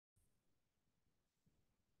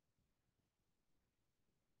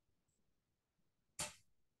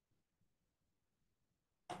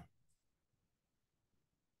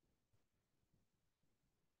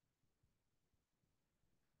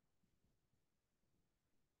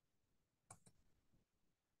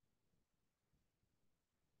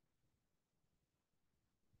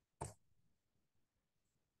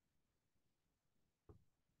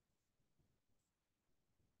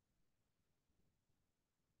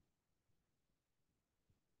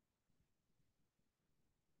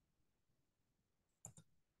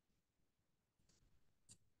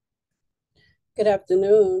Good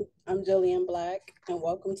afternoon. I'm Jillian Black, and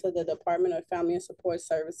welcome to the Department of Family and Support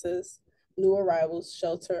Services New Arrivals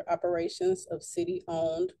Shelter Operations of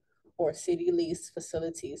City-Owned or City-Leased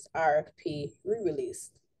Facilities RFP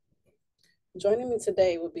re-release. Joining me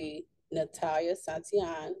today will be Natalia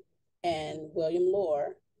Santillan and William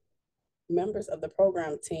Lohr, members of the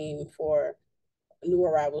program team for New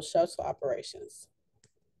Arrivals Shelter Operations.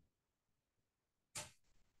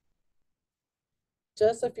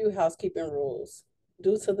 Just a few housekeeping rules.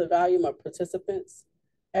 Due to the volume of participants,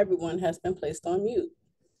 everyone has been placed on mute.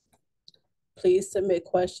 Please submit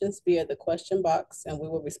questions via the question box, and we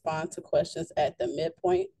will respond to questions at the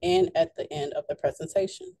midpoint and at the end of the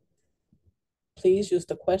presentation. Please use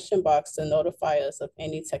the question box to notify us of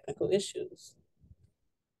any technical issues.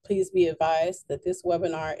 Please be advised that this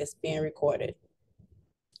webinar is being recorded.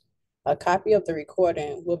 A copy of the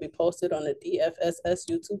recording will be posted on the DFSS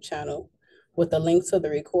YouTube channel with a link to the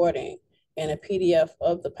recording, and a PDF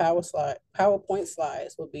of the PowerPoint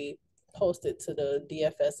slides will be posted to the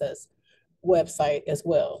DFSS website as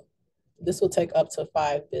well. This will take up to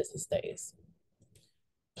 5 business days.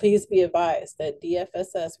 Please be advised that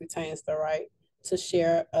DFSS retains the right to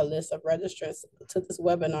share a list of registrants to this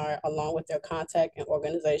webinar along with their contact and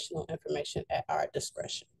organizational information at our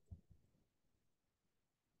discretion.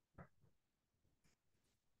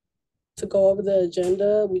 To go over the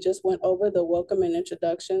agenda, we just went over the welcome and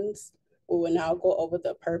introductions. We will now go over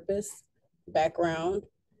the purpose, background,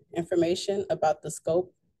 information about the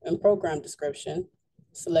scope and program description,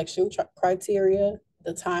 selection criteria,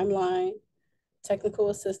 the timeline,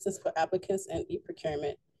 technical assistance for applicants and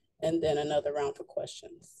e-procurement, and then another round for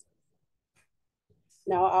questions.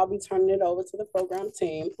 Now I'll be turning it over to the program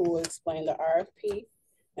team who will explain the RFP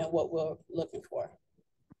and what we're looking for.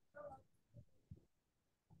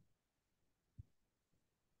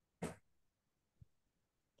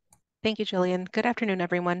 Thank you, Jillian. Good afternoon,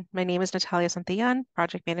 everyone. My name is Natalia Santillan,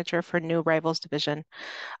 Project Manager for New Arrivals Division.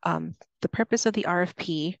 The purpose of the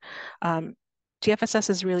RFP, DFSS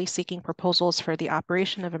is really seeking proposals for the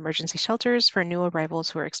operation of emergency shelters for new arrivals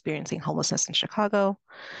who are experiencing homelessness in Chicago.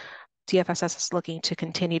 DFSS is looking to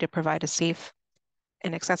continue to provide a safe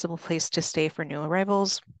and accessible place to stay for new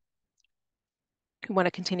arrivals. We want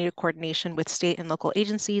to continue coordination with state and local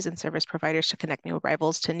agencies and service providers to connect new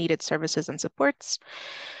arrivals to needed services and supports.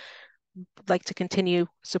 Would like to continue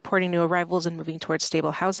supporting new arrivals and moving towards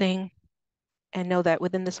stable housing, and know that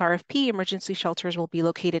within this RFP, emergency shelters will be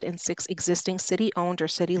located in 6 existing city-owned or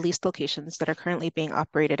city-leased locations that are currently being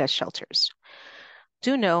operated as shelters.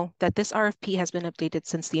 Do know that this RFP has been updated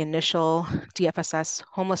since the initial DFSS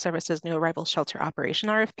Homeless Services New Arrival Shelter Operation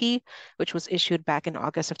RFP, which was issued back in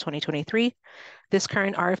August of 2023. This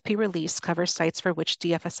current RFP release covers sites for which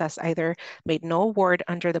DFSS either made no award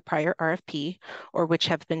under the prior RFP or which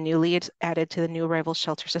have been newly added to the New Arrival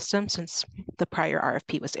Shelter system since the prior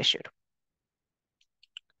RFP was issued.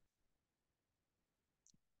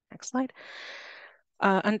 Next slide.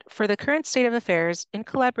 And for the current state of affairs, in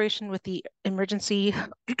collaboration with the Emergency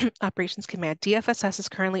Operations Command, DFSS is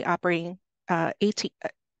currently operating 18,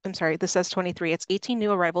 this says 23, it's 18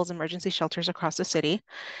 new arrivals emergency shelters across the city.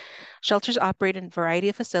 Shelters operate in a variety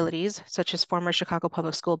of facilities, such as former Chicago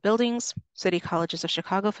Public School buildings, City Colleges of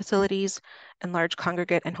Chicago facilities, and large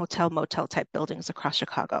congregate and hotel-motel type buildings across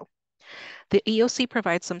Chicago. The EOC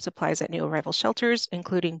provides some supplies at new arrival shelters,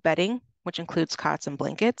 including bedding, which includes cots and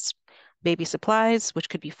blankets, baby supplies, which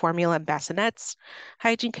could be formula and bassinets,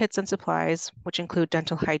 hygiene kits and supplies, which include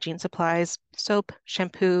dental hygiene supplies, soap,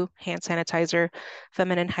 shampoo, hand sanitizer,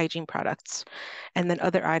 feminine hygiene products, and then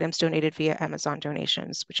other items donated via Amazon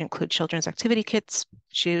donations, which include children's activity kits,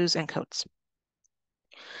 shoes, and coats.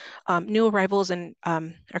 New arrivals in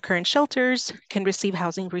our current shelters can receive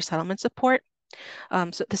housing resettlement support.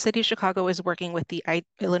 So the City of Chicago is working with the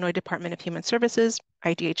Illinois Department of Human Services,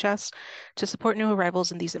 IDHS, to support new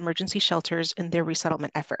arrivals in these emergency shelters in their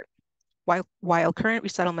resettlement effort. While current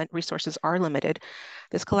resettlement resources are limited,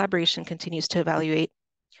 this collaboration continues to evaluate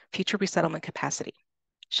future resettlement capacity.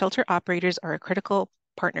 Shelter operators are a critical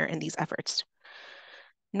partner in these efforts.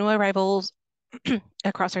 New arrivals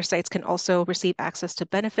across our sites can also receive access to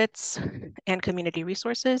benefits and community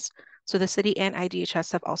resources. So the city and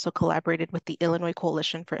IDHS have also collaborated with the Illinois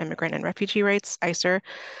Coalition for Immigrant and Refugee Rights, ICER,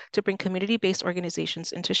 to bring community-based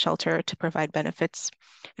organizations into shelter to provide benefits,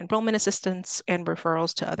 enrollment assistance, and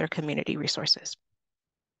referrals to other community resources.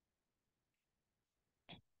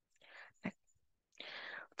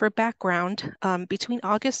 For background, between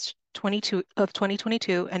August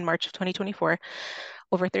 2022 and March of 2024,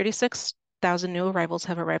 over 36,000 new arrivals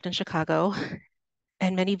have arrived in Chicago,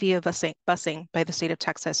 and many via busing by the state of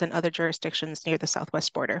Texas and other jurisdictions near the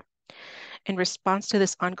southwest border. In response to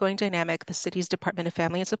this ongoing dynamic, the city's Department of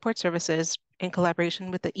Family and Support Services, in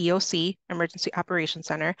collaboration with the EOC, Emergency Operations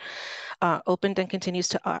Center, opened and continues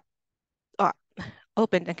to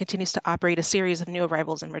operate a series of new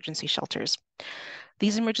arrivals emergency shelters.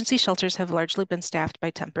 These emergency shelters have largely been staffed by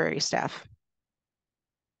temporary staff.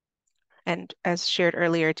 And as shared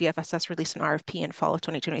earlier, DFSS released an RFP in fall of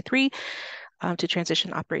 2023 to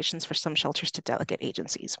transition operations for some shelters to delegate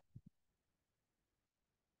agencies.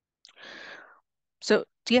 So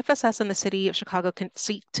DFSS and the City of Chicago can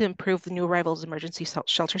seek to improve the new arrivals emergency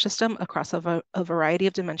shelter system across a variety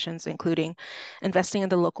of dimensions, including investing in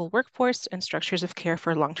the local workforce and structures of care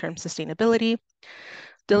for long-term sustainability,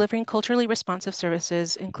 delivering culturally responsive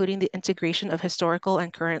services, including the integration of historical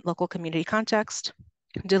and current local community context,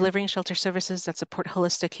 delivering shelter services that support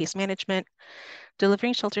holistic case management,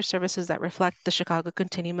 delivering shelter services that reflect the Chicago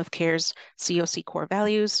Continuum of Care's COC core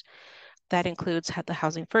values. That includes the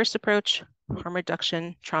housing first approach, harm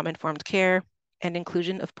reduction, trauma-informed care, and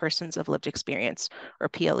inclusion of persons of lived experience, or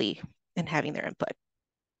PLE, in having their input.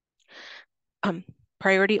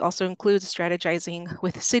 Priority also includes strategizing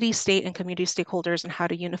with city, state, and community stakeholders on how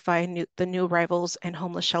to unify the new arrivals and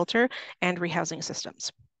homeless shelter and rehousing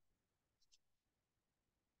systems.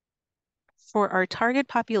 For our target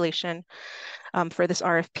population for this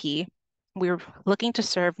RFP, we're looking to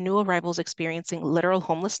serve new arrivals experiencing literal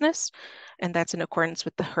homelessness, and that's in accordance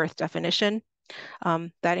with the HEARTH definition.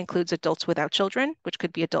 That includes adults without children, which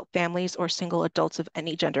could be adult families or single adults of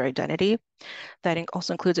any gender identity. That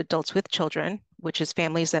also includes adults with children, which is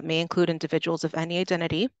families that may include individuals of any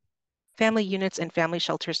identity. Family units and family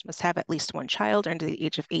shelters must have at least one child under the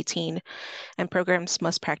age of 18, and programs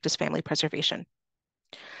must practice family preservation.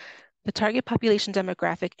 The target population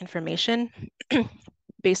demographic information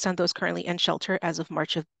based on those currently in shelter as of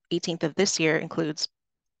March 18th of this year includes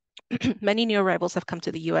many new arrivals have come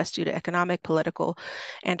to the U.S. due to economic, political,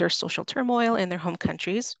 and/or social turmoil in their home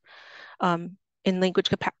countries. In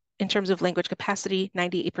terms of language capacity,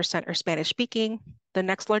 98% are Spanish speaking. The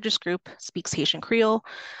next largest group speaks Haitian Creole.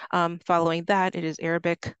 Following that, it is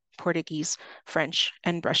Arabic, Portuguese, French,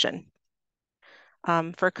 and Russian.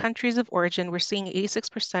 For countries of origin, we're seeing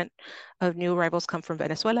 86% of new arrivals come from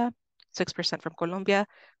Venezuela, 6% from Colombia,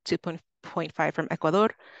 2.5% from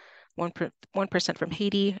Ecuador, 1% from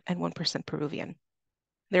Haiti, and 1% Peruvian.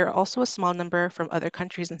 There are also a small number from other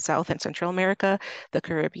countries in South and Central America, the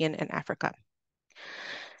Caribbean, and Africa.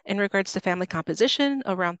 In regards to family composition,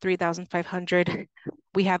 around 3,500,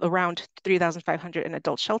 we have around 3,500 in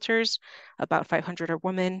adult shelters, about 500 are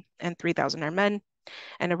women, and 3,000 are men,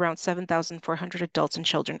 and around 7,400 adults and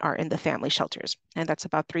children are in the family shelters, and that's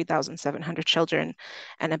about 3,700 children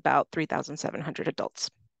and about 3,700 adults.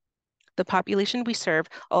 The population we serve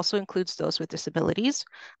also includes those with disabilities,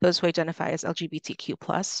 those who identify as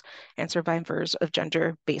LGBTQ+, and survivors of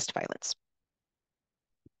gender-based violence.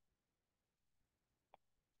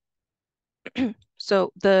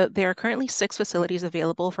 So there are currently 6 facilities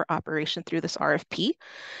available for operation through this RFP.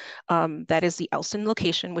 That is the Elston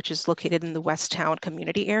location, which is located in the West Town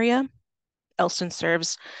community area. Elston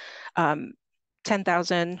serves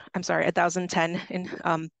 1,010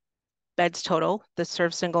 in beds total that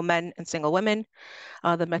serve single men and single women.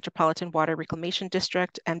 The Metropolitan Water Reclamation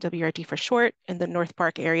District, MWRD for short, in the North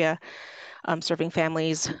Park area, serving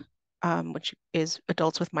families, which is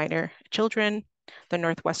adults with minor children. The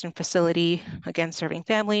Northwestern facility, again, serving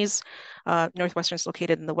families. Northwestern is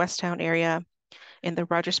located in the West Town area. In the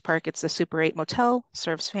Rogers Park, it's the Super 8 Motel,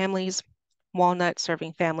 serves families. Walnut,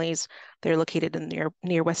 serving families. They're located in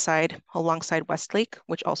near West Side, alongside Westlake,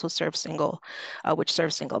 which also serves single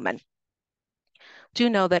men. Do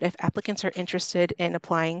know that if applicants are interested in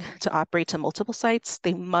applying to operate to multiple sites,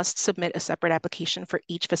 they must submit a separate application for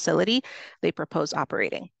each facility they propose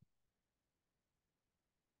operating.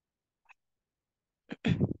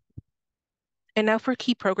 And now for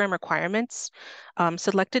key program requirements.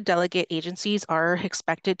 Selected delegate agencies are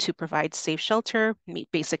expected to provide safe shelter, meet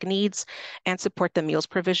basic needs, and support the meals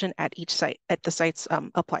provision at each site, at the sites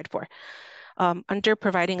applied for. Under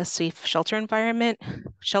providing a safe shelter environment,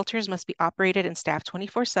 shelters must be operated and staffed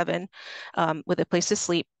 24/7 with a place to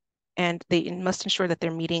sleep, and they must ensure that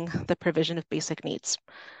they're meeting the provision of basic needs.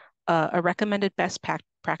 A recommended best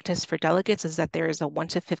practice for delegates is that there is a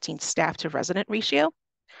 1:15 staff to resident ratio.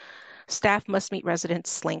 Staff must meet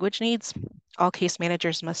residents' language needs. All case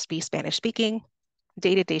managers must be Spanish speaking.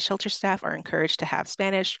 Day-to-day shelter staff are encouraged to have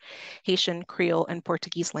Spanish, Haitian, Creole, and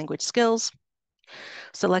Portuguese language skills.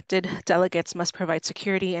 Selected delegates must provide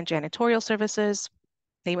security and janitorial services.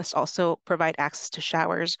 They must also provide access to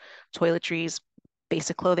showers, toiletries,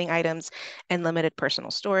 basic clothing items, and limited personal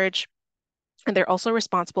storage. And they're also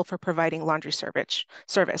responsible for providing laundry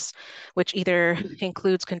service, which either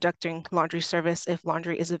includes conducting laundry service if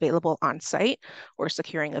laundry is available on site or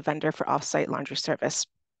securing a vendor for off-site laundry service.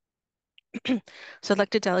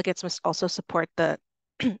 Selected delegates must also support the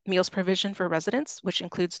meals provision for residents, which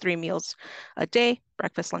includes 3 meals a day,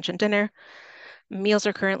 breakfast, lunch, and dinner. Meals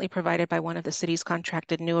are currently provided by one of the city's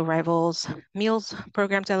contracted new arrivals meals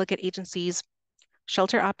program delegate agencies.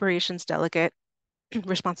 Shelter operations delegate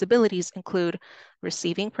responsibilities include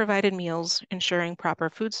receiving provided meals, ensuring proper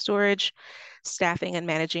food storage, staffing and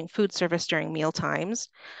managing food service during meal times,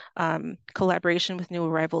 collaboration with new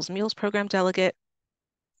arrivals meals program delegate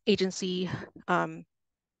agency.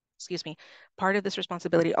 Part of this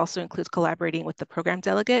responsibility also includes collaborating with the program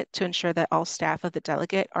delegate to ensure that all staff of the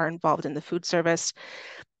delegate are involved in the food service.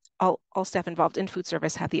 All staff involved in food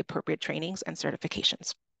service have the appropriate trainings and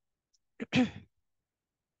certifications.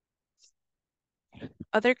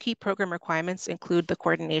 Other key program requirements include the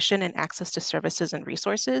coordination and access to services and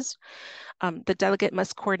resources. The delegate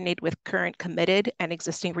must coordinate with current committed and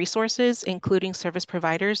existing resources, including service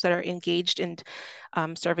providers that are engaged in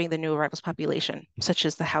serving the new arrivals population, such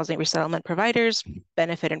as the housing resettlement providers,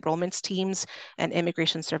 benefit enrollments teams, and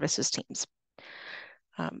immigration services teams.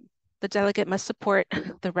 The delegate must support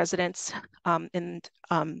the residents in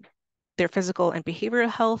their physical and behavioral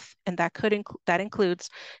health, and that includes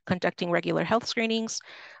conducting regular health screenings,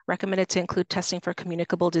 recommended to include testing for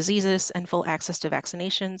communicable diseases and full access to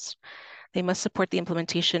vaccinations. They must support the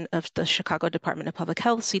implementation of the Chicago Department of Public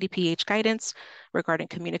Health CDPH guidance regarding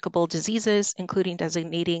communicable diseases, including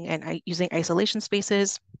designating and using isolation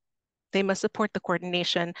spaces. They must support the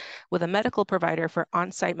coordination with a medical provider for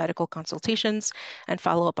on-site medical consultations and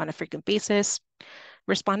follow up on a frequent basis.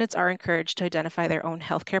 Respondents are encouraged to identify their own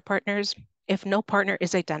healthcare partners. If no partner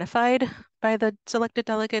is identified by the selected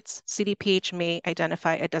delegates, CDPH may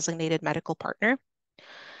identify a designated medical partner.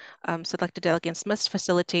 Selected delegates must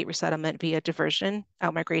facilitate resettlement via diversion,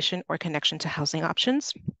 outmigration, or connection to housing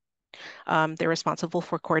options. They're responsible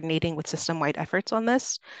for coordinating with system-wide efforts on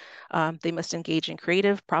this. They must engage in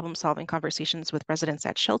creative problem-solving conversations with residents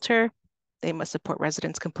at shelter. They must support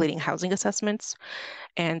residents completing housing assessments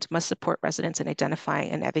and must support residents in identifying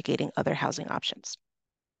and navigating other housing options.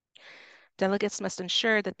 Delegates must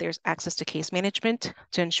ensure that there's access to case management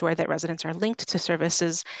to ensure that residents are linked to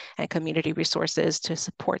services and community resources to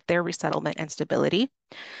support their resettlement and stability.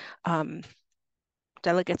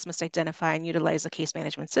 Delegates must identify and utilize a case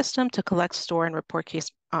management system to collect, store, and report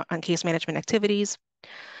on case management activities.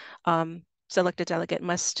 Selected delegate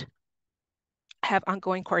must have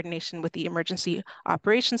ongoing coordination with the Emergency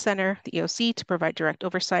Operations Center, the EOC, to provide direct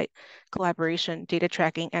oversight, collaboration, data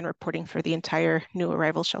tracking, and reporting for the entire new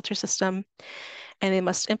arrival shelter system. And they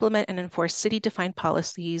must implement and enforce city-defined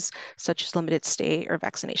policies such as limited stay or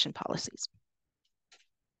vaccination policies.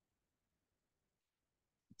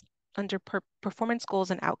 Under performance goals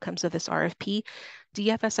and outcomes of this RFP,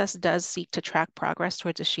 DFSS does seek to track progress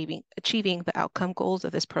towards achieving the outcome goals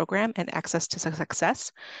of this program and access to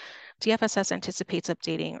success. DFSS anticipates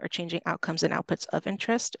updating or changing outcomes and outputs of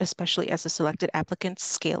interest, especially as the selected applicants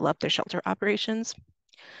scale up their shelter operations.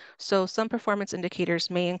 So some performance indicators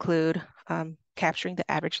may include capturing the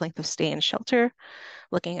average length of stay in shelter,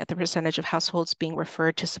 looking at the percentage of households being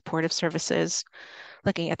referred to supportive services,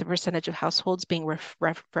 looking at the percentage of households being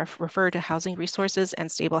referred to housing resources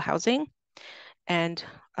and stable housing, and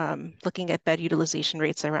looking at bed utilization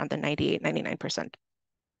rates around the 98, 99%.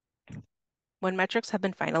 When metrics have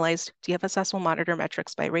been finalized, DFSS will monitor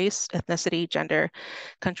metrics by race, ethnicity, gender,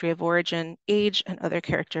 country of origin, age, and other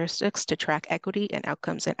characteristics to track equity and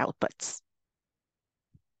outcomes and outputs.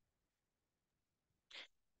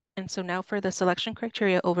 And so now for the selection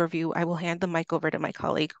criteria overview, I will hand the mic over to my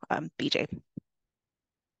colleague, BJ.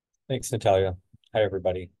 Thanks, Natalia. Hi,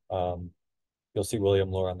 everybody. You'll see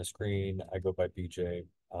William Lohr on the screen. I go by BJ.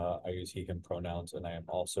 I use he, him pronouns, and I am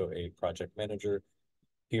also a project manager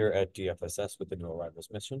here at DFSS with the New Arrivals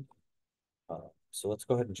Mission. So let's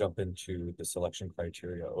go ahead and jump into the selection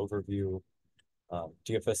criteria overview.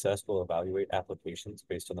 DFSS will evaluate applications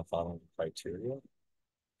based on the following criteria: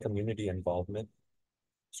 community involvement,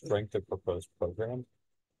 strength of proposed program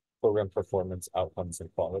performance, outcomes, and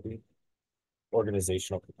quality,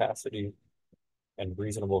 organizational capacity, and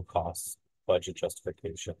reasonable costs, budget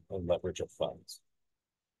justification, and leverage of funds.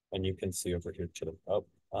 And you can see over here to the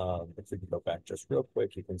if we can go back just real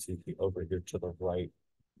quick, you can see over here to the right,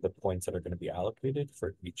 the points that are going to be allocated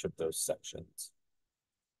for each of those sections.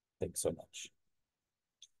 Thanks so much.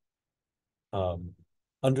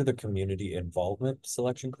 Under the community involvement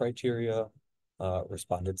selection criteria,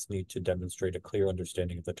 Respondents need to demonstrate a clear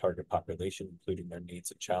understanding of the target population, including their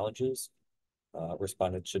needs and challenges.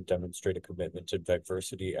 Respondents should demonstrate a commitment to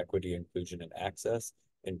diversity, equity, inclusion, and access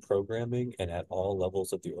in programming and at all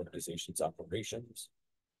levels of the organization's operations.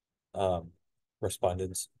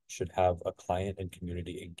 Respondents should have a client and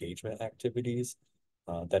community engagement activities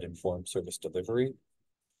that inform service delivery.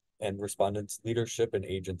 And respondents' leadership and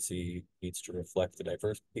agency needs to reflect the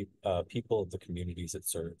diverse people of the communities it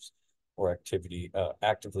serves, or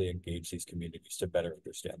actively engage these communities to better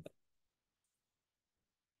understand them.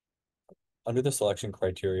 Under the selection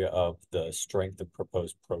criteria of the strength of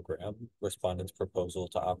proposed program, respondents' proposal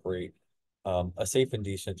to operate a safe and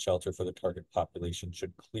decent shelter for the target population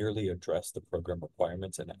should clearly address the program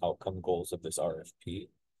requirements and outcome goals of this RFP.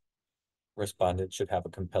 Respondents should have a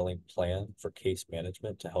compelling plan for case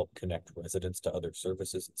management to help connect residents to other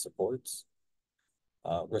services and supports.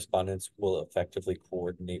 Respondents will effectively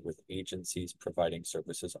coordinate with agencies providing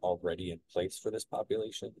services already in place for this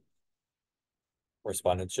population.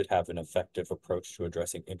 Respondents should have an effective approach to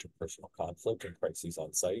addressing interpersonal conflict and crises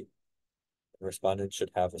on site. Respondents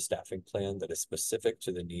should have a staffing plan that is specific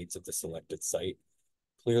to the needs of the selected site,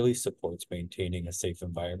 clearly supports maintaining a safe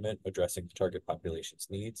environment, addressing the target population's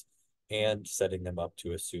needs, and setting them up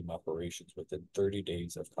to assume operations within 30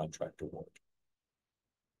 days of contract award.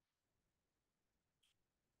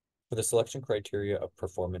 For the selection criteria of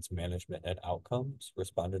performance management and outcomes,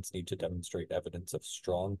 respondents need to demonstrate evidence of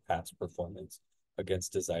strong past performance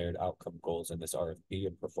against desired outcome goals in this RFP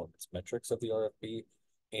and performance metrics of the RFP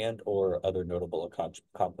and or other notable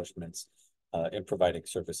accomplishments in providing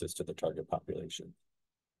services to the target population.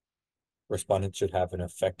 Respondents should have an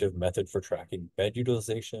effective method for tracking bed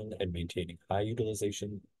utilization and maintaining high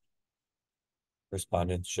utilization.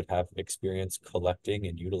 Respondents should have experience collecting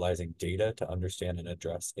and utilizing data to understand and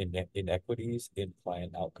address inequities in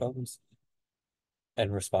client outcomes.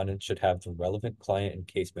 And respondents should have the relevant client and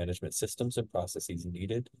case management systems and processes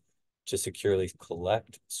needed to securely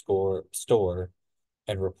collect, store,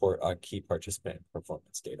 and report on key participant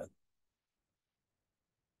performance data.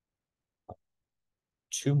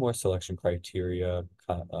 Two more selection criteria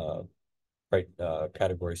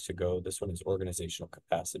categories to go. This one is organizational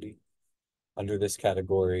capacity. Under this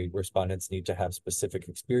category, respondents need to have specific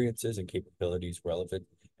experiences and capabilities relevant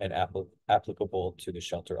and applicable to the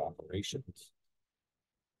shelter operations.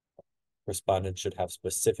 Respondents should have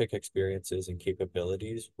specific experiences and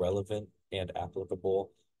capabilities relevant and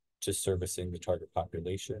applicable to servicing the target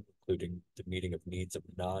population, including the meeting of needs of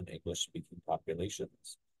non-English speaking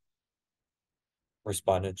populations.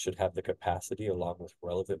 Respondents should have the capacity, along with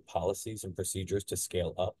relevant policies and procedures, to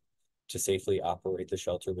scale up to safely operate the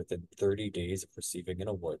shelter within 30 days of receiving an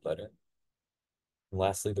award letter. And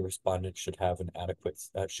lastly, the respondent should have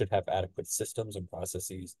adequate systems and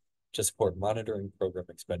processes to support monitoring program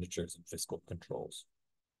expenditures and fiscal controls.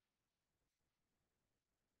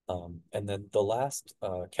 And then the last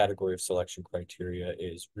category of selection criteria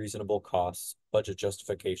is reasonable costs, budget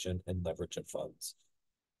justification, and leverage of funds.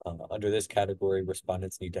 Under this category,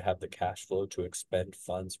 respondents need to have the cash flow to expend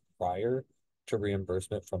funds prior to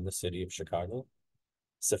reimbursement from the City of Chicago,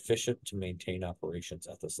 sufficient to maintain operations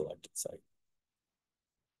at the selected site.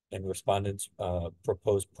 And respondents'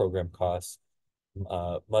 proposed program costs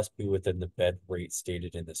must be within the bed rate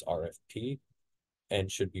stated in this RFP and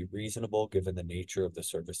should be reasonable given the nature of the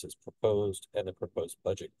services proposed, and the proposed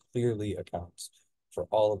budget clearly accounts for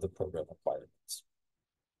all of the program requirements.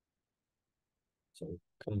 So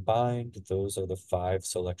combined, those are the 5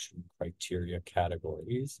 selection criteria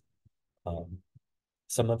categories.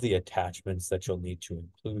 Some of the attachments that you'll need to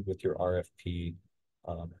include with your RFP,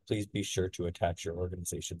 please be sure to attach your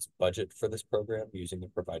organization's budget for this program using the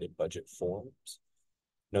provided budget forms.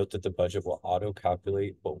 Note that the budget will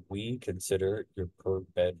auto-calculate what we consider your per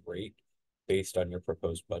bed rate based on your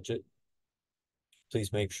proposed budget.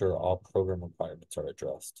 Please make sure all program requirements are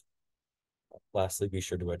addressed. Lastly, be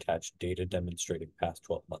sure to attach data demonstrating past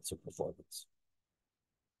 12 months of performance.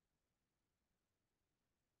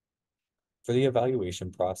 For the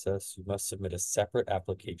evaluation process, you must submit a separate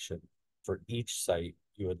application for each site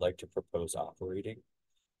you would like to propose operating.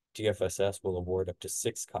 DFSS will award up to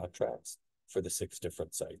 6 contracts for the 6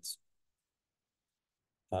 different sites.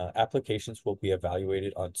 Applications will be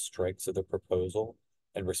evaluated on strengths of the proposal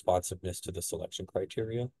and responsiveness to the selection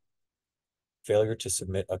criteria. Failure to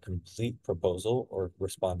submit a complete proposal or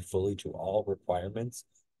respond fully to all requirements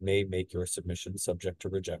may make your submission subject to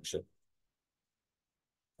rejection.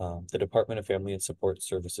 The Department of Family and Support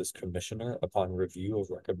Services Commissioner, upon review of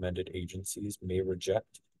recommended agencies, may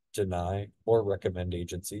reject, deny, or recommend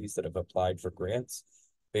agencies that have applied for grants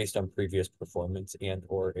based on previous performance and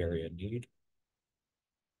or area need.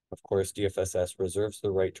 Of course, DFSS reserves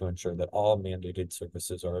the right to ensure that all mandated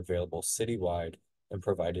services are available citywide and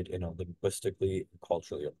provided in a linguistically and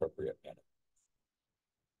culturally appropriate manner.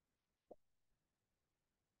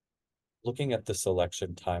 Looking at the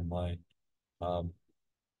selection timeline,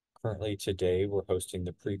 currently today we're hosting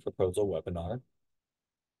the pre-proposal webinar.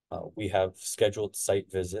 We have scheduled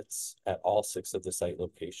site visits at all 6 of the site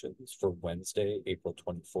locations for Wednesday, April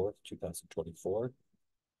 24th, 2024.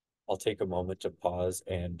 I'll take a moment to pause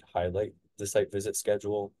and highlight the site visit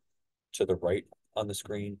schedule to the right on the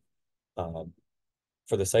screen.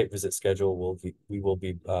 For the site visit schedule, we will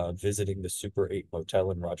be visiting the Super 8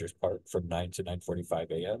 Motel in Rogers Park from 9 to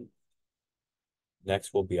 9:45 a.m.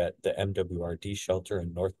 Next, we'll be at the MWRD shelter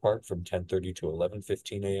in North Park from 10:30 to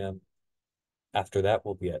 11:15 a.m. After that,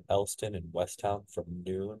 we'll be at Elston in Westtown from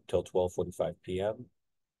noon till 12:45 p.m.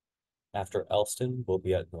 After Elston, we'll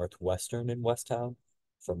be at Northwestern in Westtown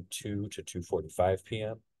from 2 to 2:45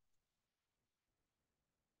 p.m.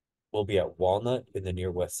 We'll be at Walnut in the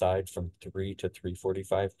near west side from 3 to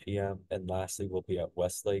 3:45 p.m. And lastly, we'll be at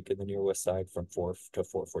Westlake in the near west side from 4 to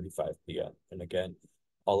 4:45 p.m. And again,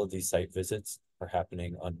 all of these site visits are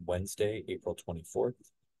happening on Wednesday, April 24th.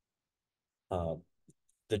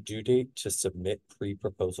 The due date to submit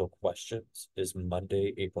pre-proposal questions is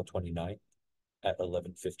Monday, April 29th at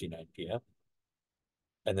 11:59 p.m.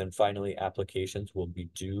 And then finally, applications will be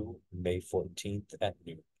due May 14th at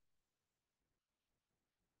noon.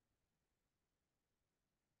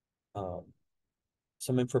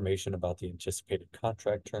 Some information about the anticipated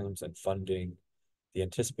contract terms and funding. The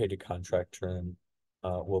anticipated contract term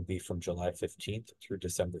will be from July 15th through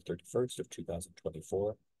December 31st of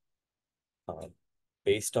 2024.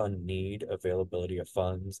 Based on need, availability of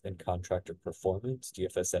funds, and contractor performance,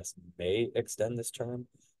 DFSS may extend this term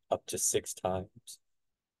up to 6 times,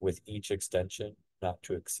 with each extension not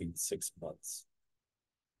to exceed 6 months.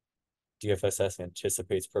 DFSS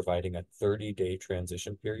anticipates providing a 30-day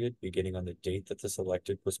transition period beginning on the date that the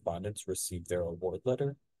selected respondents receive their award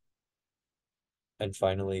letter. And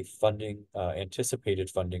finally, funding, anticipated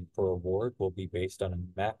funding per award will be based on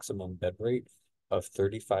a maximum bed rate of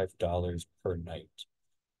 $35 per night.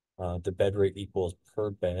 The bed rate equals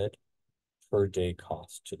per bed, per day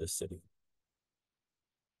cost to the city.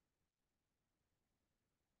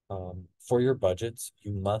 For your budgets,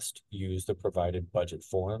 you must use the provided budget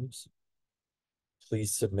forms.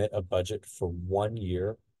 Please submit a budget for 1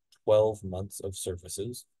 year, 12 months of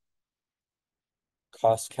services.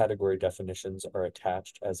 Cost category definitions are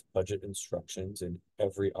attached as budget instructions in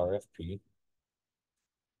every RFP.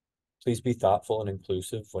 Please be thoughtful and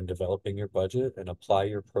inclusive when developing your budget and apply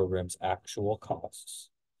your program's actual costs.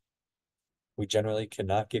 We generally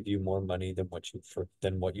cannot give you more money than what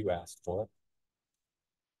you asked for.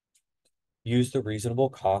 Use the reasonable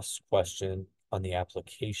costs question on the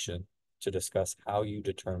application to discuss how you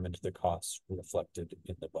determined the costs reflected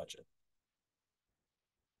in the budget.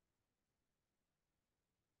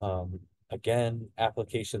 Again,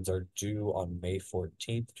 applications are due on May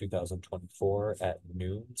 14th, 2024 at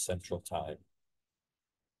noon Central Time.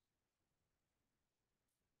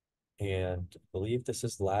 And I believe this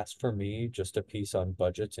is last for me, just a piece on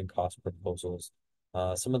budgets and cost proposals.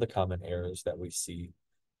 Some of the common errors that we see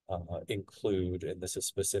include, and this is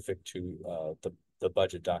specific to the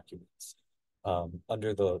budget documents,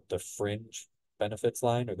 under the fringe benefits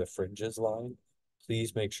line or the fringes line,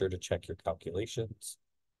 please make sure to check your calculations.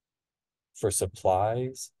 For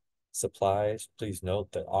supplies, please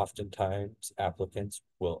note that oftentimes applicants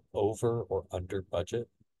will over or under budget.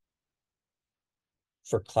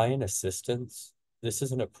 For client assistance, this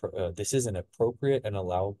is an appropriate and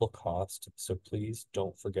allowable cost, so please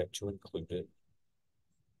don't forget to include it.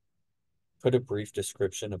 Put a brief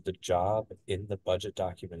description of the job in the budget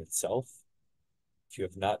document itself if you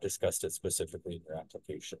have not discussed it specifically in your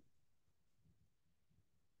application.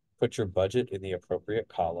 Put your budget in the appropriate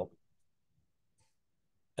column.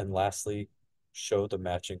 And lastly, show the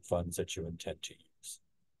matching funds that you intend to use.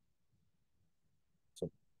 So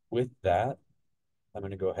with that, I'm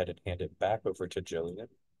going to go ahead and hand it back over to Jillian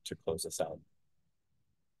to close us out.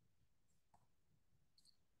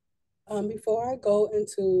 Before I go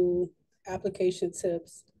into application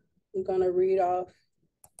tips, I'm going to read off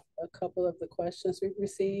a couple of the questions we've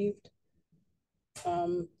received.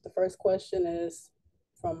 The first question is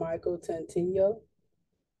from Michael Tantillo.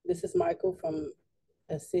 This is Michael from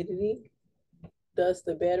Acidity. Does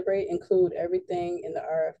the bed rate include everything in the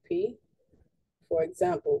RFP? For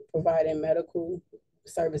example, providing medical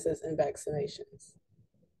services and vaccinations.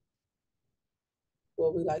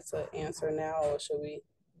 Would we like to answer now, or should we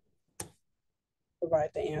provide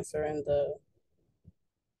the answer in the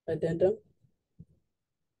addendum?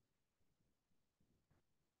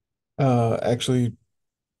 Actually,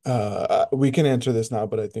 we can answer this now,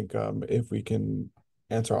 but I think if we can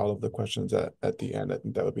answer all of the questions at the end, I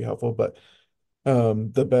think that would be helpful. But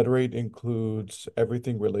the bed rate includes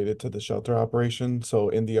everything related to the shelter operation. So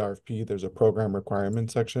in the RFP, there's a program requirement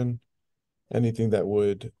section. Anything that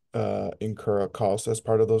would incur a cost as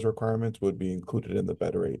part of those requirements would be included in the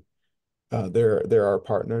bed rate. There are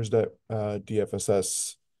partners that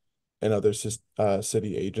DFSS and other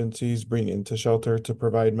city agencies bring into shelter to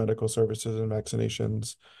provide medical services and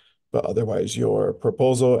vaccinations. But otherwise, your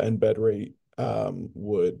proposal and bed rate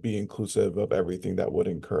would be inclusive of everything that would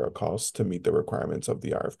incur a cost to meet the requirements of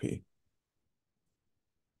the RFP.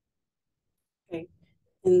 Okay.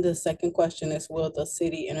 And the second question is, will the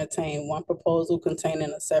city entertain one proposal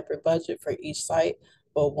containing a separate budget for each site,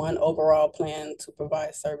 but one overall plan to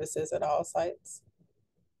provide services at all sites?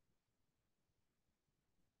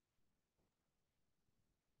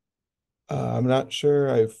 I'm not sure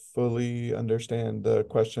I fully understand the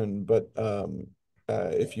question, but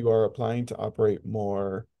if you are applying to operate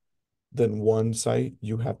more than one site,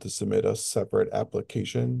 you have to submit a separate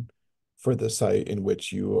application for the site in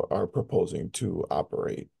which you are proposing to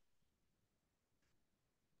operate.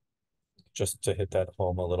 Just to hit that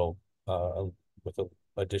home a little with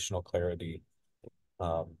additional clarity.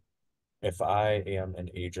 If I am an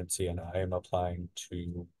agency and I am applying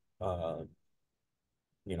to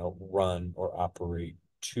run or operate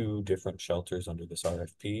 2 different shelters under this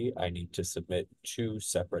RFP, I need to submit 2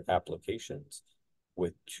 separate applications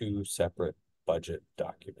with 2 separate budget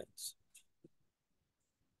documents.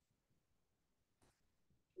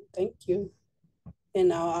 Thank you. And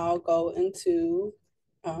now I'll go into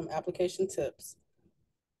application tips.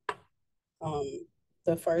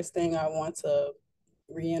 The first thing I want to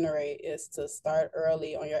reiterate is to start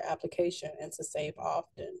early on your application and to save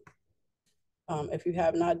often. If you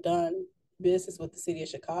have not done business with the City of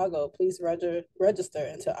Chicago, please register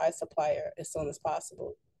into iSupplier as soon as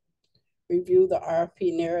possible. Review the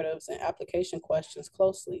RFP narratives and application questions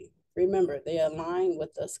closely. Remember, they align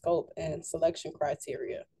with the scope and selection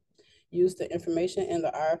criteria. Use the information in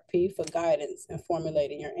the RFP for guidance in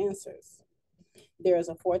formulating your answers. There is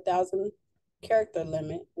a 4,000 character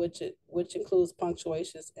limit, which includes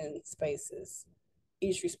punctuations and spaces.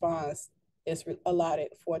 Each response is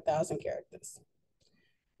allotted 4,000 characters.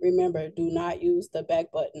 Remember, do not use the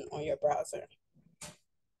back button on your browser.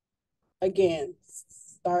 Again,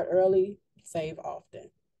 start early, save often.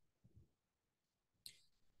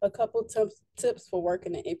 A couple tips for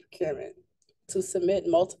working in e-procurement. To submit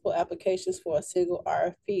multiple applications for a single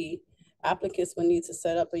RFP, applicants will need to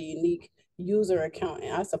set up a unique user account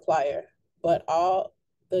in iSupplier, but all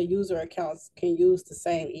the user accounts can use the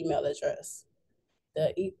same email address.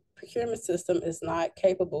 The e-procurement system is not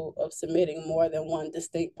capable of submitting more than one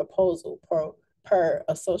distinct proposal per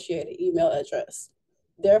associated email address.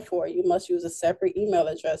 Therefore, you must use a separate email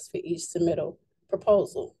address for each submittal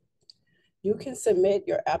proposal. You can submit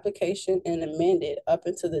your application and amend it up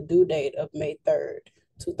until the due date of May 3rd,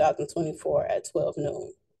 2024 at 12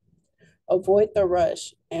 noon. Avoid the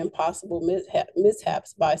rush and possible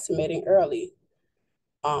mishaps by submitting early.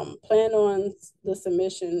 Plan on the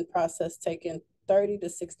submission process taking 30 to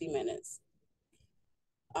 60 minutes.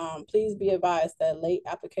 Please be advised that late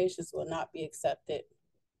applications will not be accepted.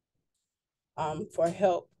 For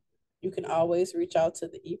help, you can always reach out to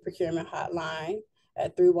the e-procurement hotline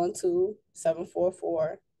at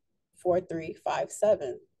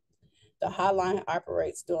 312-744-4357. The hotline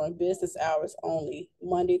operates during business hours only,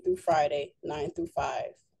 Monday through Friday, 9 through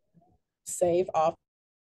 5. Save off.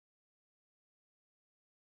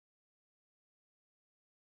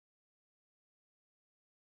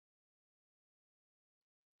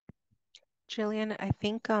 Jillian, I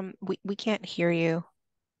think we can't hear you. I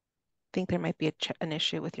think there might be an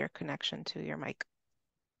issue with your connection to your mic.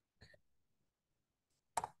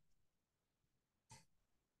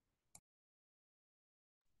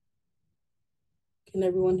 Can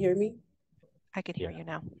everyone hear me? I can hear you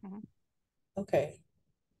now. Mm-hmm. Okay.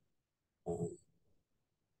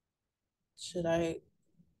 Should I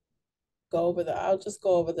go over I'll just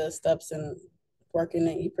go over the steps in working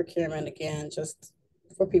in e-procurement again, just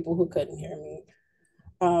for people who couldn't hear me.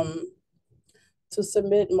 To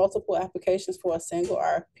submit multiple applications for a single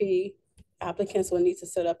RFP, applicants will need to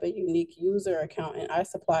set up a unique user account in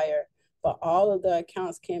iSupplier, but all of the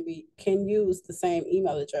accounts can use the same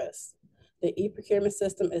email address. The e-procurement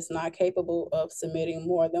system is not capable of submitting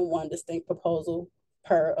more than one distinct proposal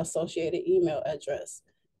per associated email address.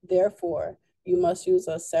 Therefore, you must use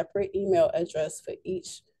a separate email address for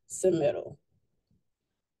each submittal.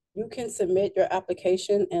 You can submit your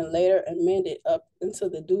application and later amend it up until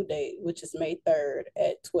the due date, which is May 3rd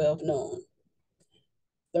at 12 noon.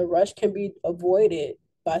 The rush can be avoided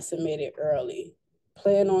by submitting early.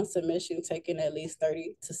 Plan on submission taking at least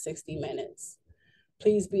 30 to 60 minutes.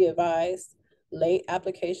 Please be advised, late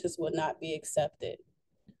applications will not be accepted.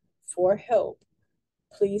 For help,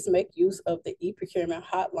 please make use of the e-procurement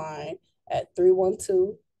hotline at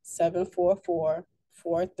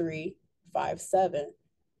 312-744-4357.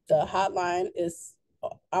 The hotline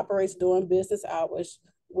operates during business hours,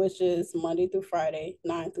 which is Monday through Friday,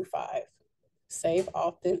 9 through 5. Save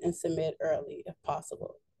often and submit early if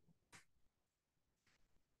possible.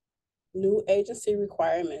 New agency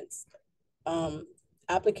requirements.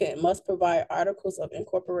 Applicant must provide articles of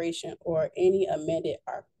incorporation or any amended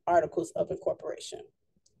articles of incorporation.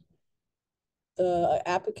 The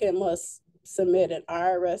applicant must submit an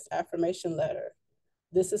IRS affirmation letter.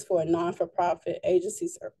 This is for non-for-profit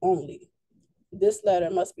agencies only. This letter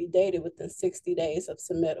must be dated within 60 days of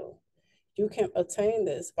submittal. You can obtain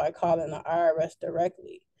this by calling the IRS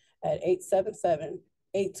directly at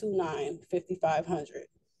 877-829-5500.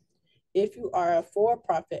 If you are a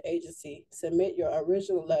for-profit agency, submit your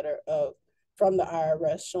original letter from the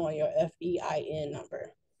IRS showing your FEIN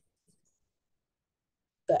number.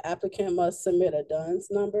 The applicant must submit a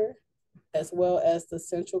DUNS number as well as the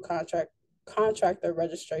central contractor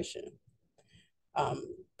registration.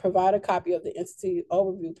 Provide a copy of the entity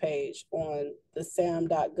overview page on the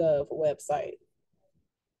sam.gov website.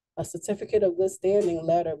 A certificate of good standing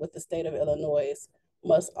letter with the state of Illinois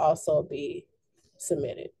must also be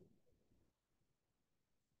submitted.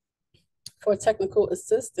 For technical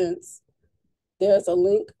assistance, there's a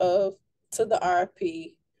link to the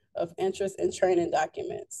RFP of interest and training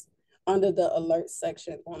documents under the alert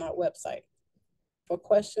section on our website. For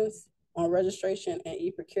questions on registration and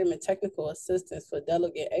e-procurement technical assistance for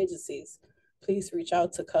delegate agencies, please reach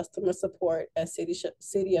out to customer support at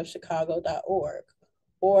cityofchicago.org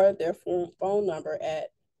or their phone number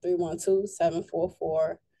at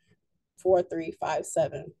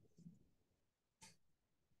 312-744-4357.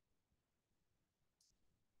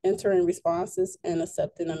 Entering responses and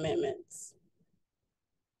accepting amendments.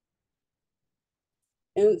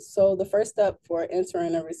 And so the first step for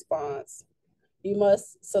entering a response, you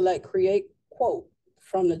must select Create Quote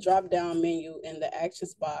from the drop-down menu in the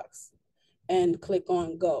Actions box and click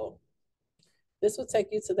on Go. This will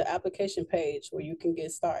take you to the application page where you can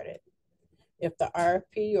get started. If the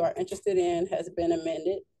RFP you are interested in has been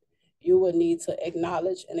amended, you will need to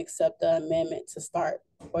acknowledge and accept the amendment to start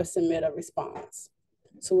or submit a response.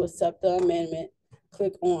 To accept the amendment,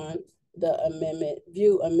 click on the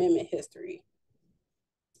View Amendment History.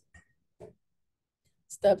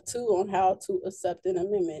 Step 2 on how to accept an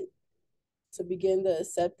amendment. To begin the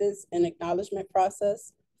acceptance and acknowledgement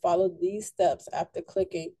process, follow these steps after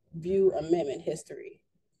clicking View Amendment History.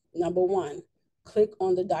 Number 1, click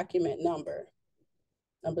on the document number.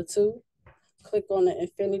 Number 2, click on the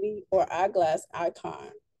infinity or eyeglass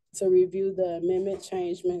icon to review the amendment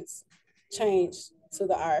change to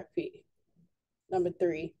the RFP. Number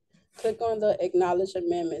 3, click on the Acknowledge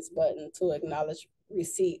Amendments button to acknowledge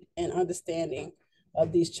receipt and understanding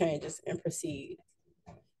of these changes and proceed.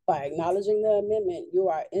 By acknowledging the amendment, you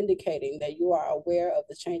are indicating that you are aware of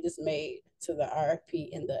the changes made to the RFP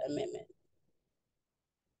in the amendment.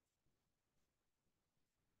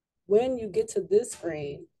 When you get to this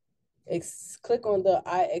screen, click on the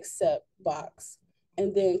I accept box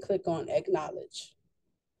and then click on Acknowledge.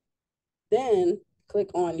 Then click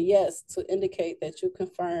on Yes to indicate that you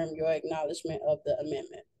confirm your acknowledgement of the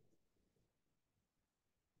amendment.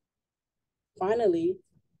 Finally,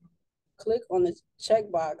 click on the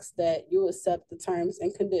checkbox that you accept the terms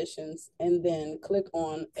and conditions and then click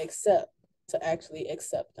on Accept to actually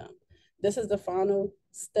accept them. This is the final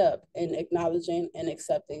step in acknowledging and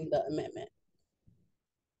accepting the amendment.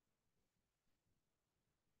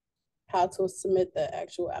 How to submit the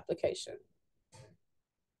actual application.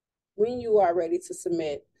 When you are ready to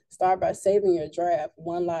submit, start by saving your draft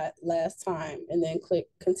one last time and then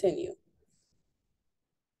click Continue.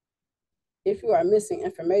 If you are missing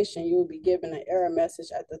information, you will be given an error message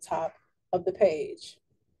at the top of the page.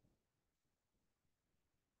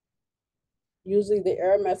 Usually the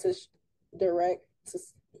error message is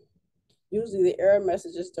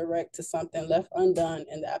direct to something left undone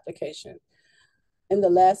in the application. In the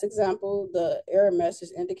last example, the error message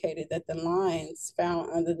indicated that the lines found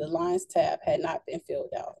under the Lines tab had not been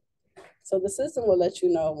filled out. So the system will let you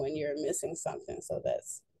know when you're missing something, so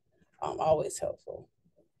that's always helpful.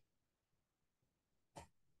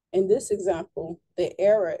 In this example, the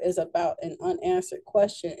error is about an unanswered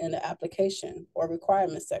question in the application or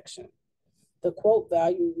requirement section. The quote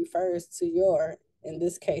value refers to your, in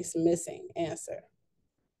this case, missing answer.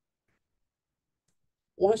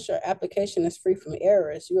 Once your application is free from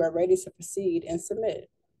errors, you are ready to proceed and submit.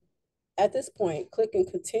 At this point, clicking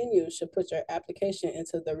continue should put your application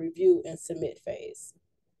into the review and submit phase.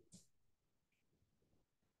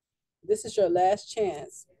 This is your last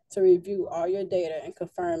chance to review all your data and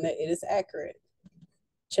confirm that it is accurate.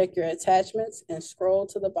 Check your attachments and scroll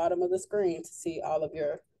to the bottom of the screen to see all of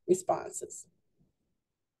your responses.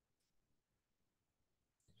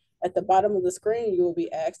 At the bottom of the screen, you will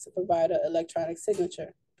be asked to provide an electronic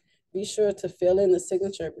signature. Be sure to fill in the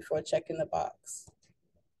signature before checking the box.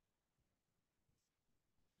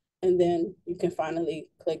 And then you can finally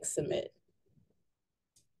click submit.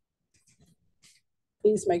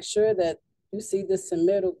 Please make sure that you see the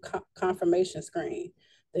submittal confirmation screen.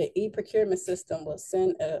 The e-procurement system will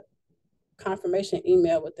send a confirmation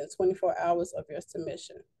email within 24 hours of your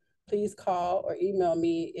submission. Please call or email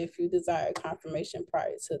me if you desire confirmation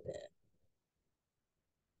prior to then.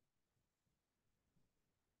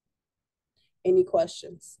 Any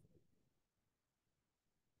questions?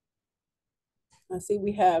 I see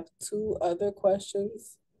we have 2 other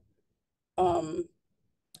questions.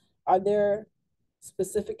 Are there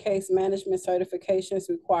specific case management certifications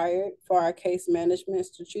required for our case management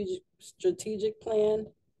strategic plan?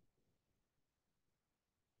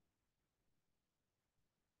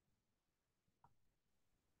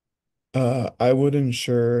 I would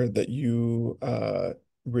ensure that you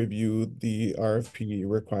review the RFP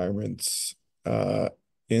requirements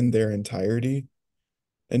in their entirety,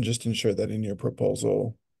 and just ensure that in your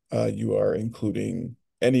proposal you are including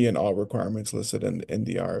any and all requirements listed in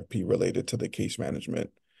the RFP related to the case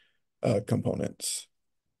management components.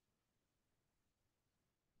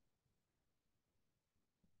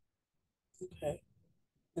 Okay.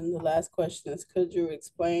 And the last question is, could you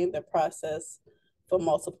explain the process for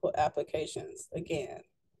multiple applications again?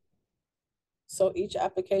 So each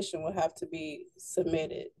application will have to be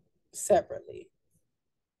submitted separately.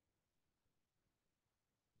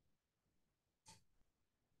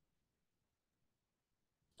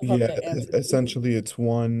 Yeah, essentially it's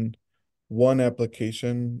one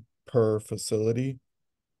application per facility.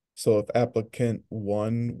 So if applicant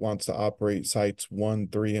 1 wants to operate sites 1,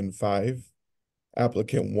 3, and 5,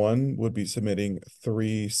 applicant 1 would be submitting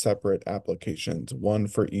 3 separate applications, 1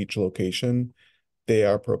 for each location they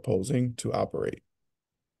are proposing to operate.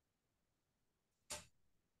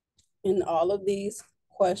 And all of these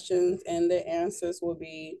questions and the answers will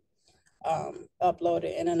be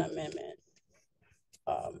uploaded in an amendment.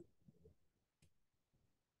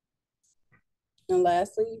 And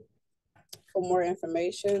lastly, for more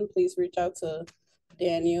information, please reach out to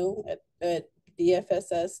Daniel at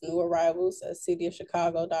DFSS New Arrivals at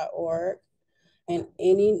cityofchicago.org. And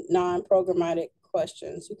any non-programmatic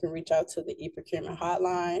questions, you can reach out to the e-procurement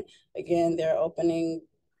hotline. Again, they're operating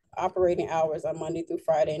hours on Monday through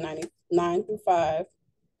Friday, 9 through 5.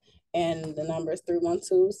 And the number is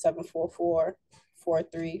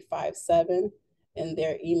 312-744-4357. And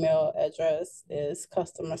their email address is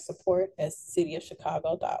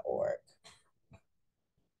customersupport@cityofchicago.org.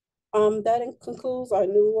 That concludes our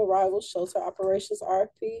new arrival shelter operations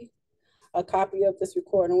RFP. A copy of this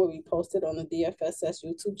recording will be posted on the DFSS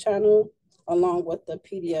YouTube channel, along with the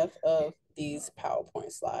PDF of these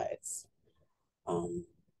PowerPoint slides.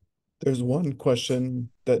 There's one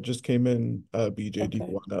question that just came in. BJ, do you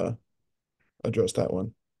want to address that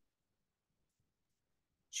one?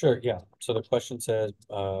 Sure, yeah. So the question says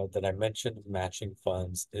that I mentioned matching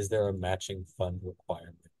funds. Is there a matching fund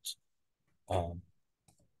requirement?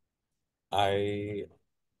 I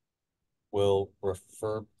will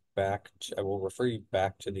refer you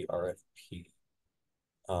back to the RFP.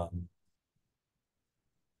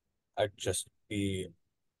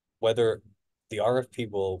 Whether the RFP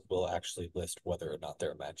will actually list whether or not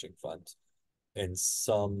there are matching funds. In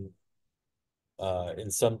some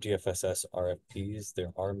DFSS RFPs,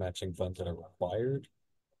 there are matching funds that are required.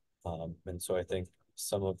 And so I think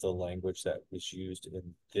some of the language that was used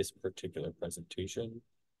in this particular presentation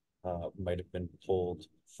might have been pulled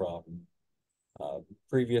from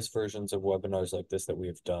previous versions of webinars like this that we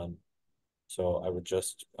have done. So I would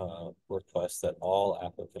just request that all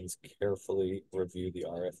applicants carefully review the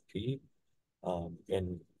RFP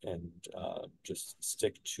and just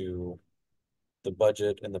stick to the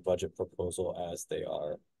budget and the budget proposal as they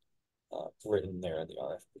are written there in the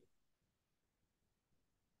RFP.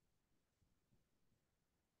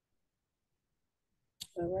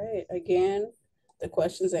 All right, again, the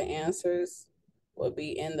questions and answers will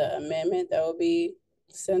be in the amendment that will be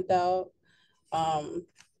sent out.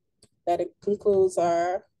 That concludes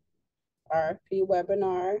our RFP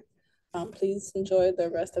webinar. Please enjoy the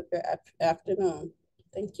rest of your afternoon.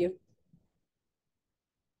 Thank you.